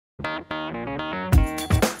So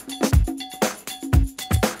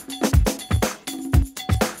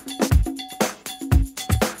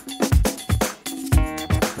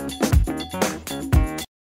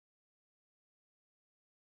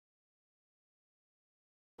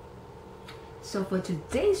for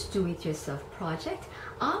today's do-it-yourself project,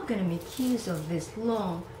 I'm gonna make use of this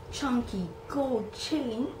long, chunky gold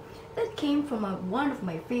chain that came from one of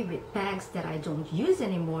my favorite bags that I don't use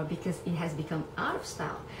anymore because it has become out of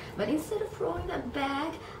style. But instead of throwing that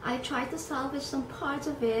bag, I tried to salvage some parts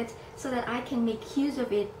of it so that I can make use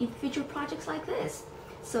of it in future projects like this.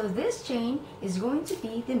 So this chain is going to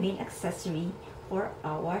be the main accessory for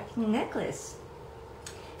our necklace.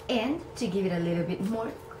 And to give it a little bit more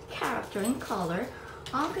character and color,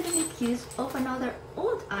 I'm going to make use of another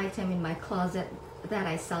old item in my closet that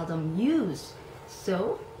I seldom use.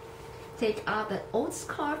 So take out that old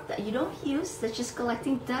scarf that you don't use, that's just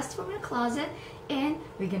collecting dust from your closet, and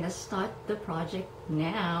we're gonna start the project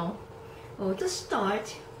now. Oh, to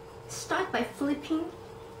start by flipping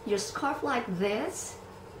your scarf like this.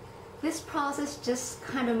 This process just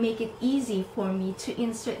kind of make it easy for me to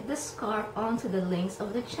insert the scarf onto the links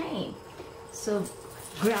of the chain. So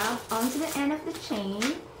grab onto the end of the chain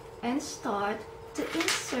and start to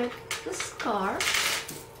insert the scarf.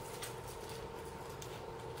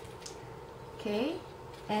 Okay,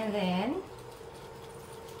 and then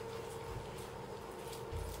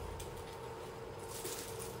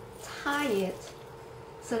tie it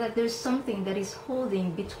so that there's something that is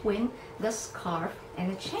holding between the scarf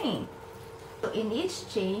and the chain. So in each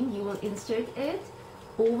chain, you will insert it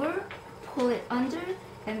over, pull it under,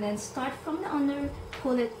 and then start from the under,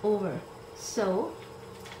 pull it over. So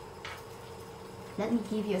let me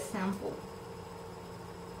give you a sample.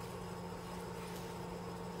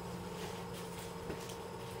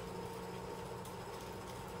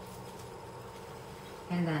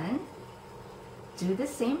 And then do the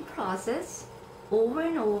same process over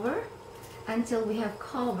and over until we have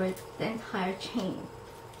covered the entire chain.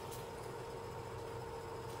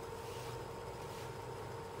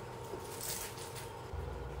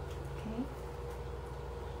 Okay.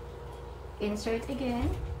 Insert again,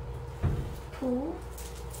 pull,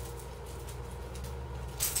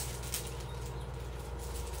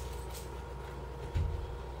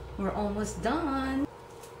 we're almost done.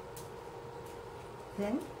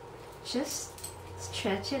 Then just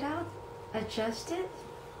stretch it out, adjust it,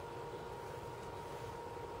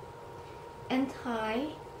 and tie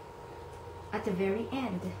at the very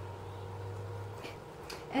end.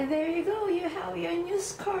 And there you go, you have your new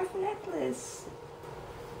scarf necklace.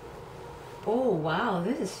 Oh wow,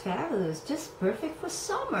 this is fabulous, just perfect for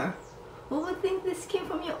summer. Who would think this came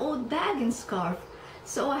from your old bag and scarf?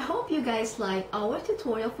 So I hope you guys like our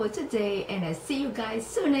tutorial for today, and I'll see you guys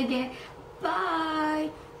soon again. Bye.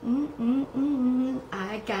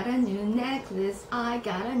 I got a new necklace. I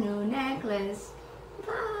got a new necklace.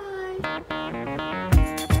 Bye.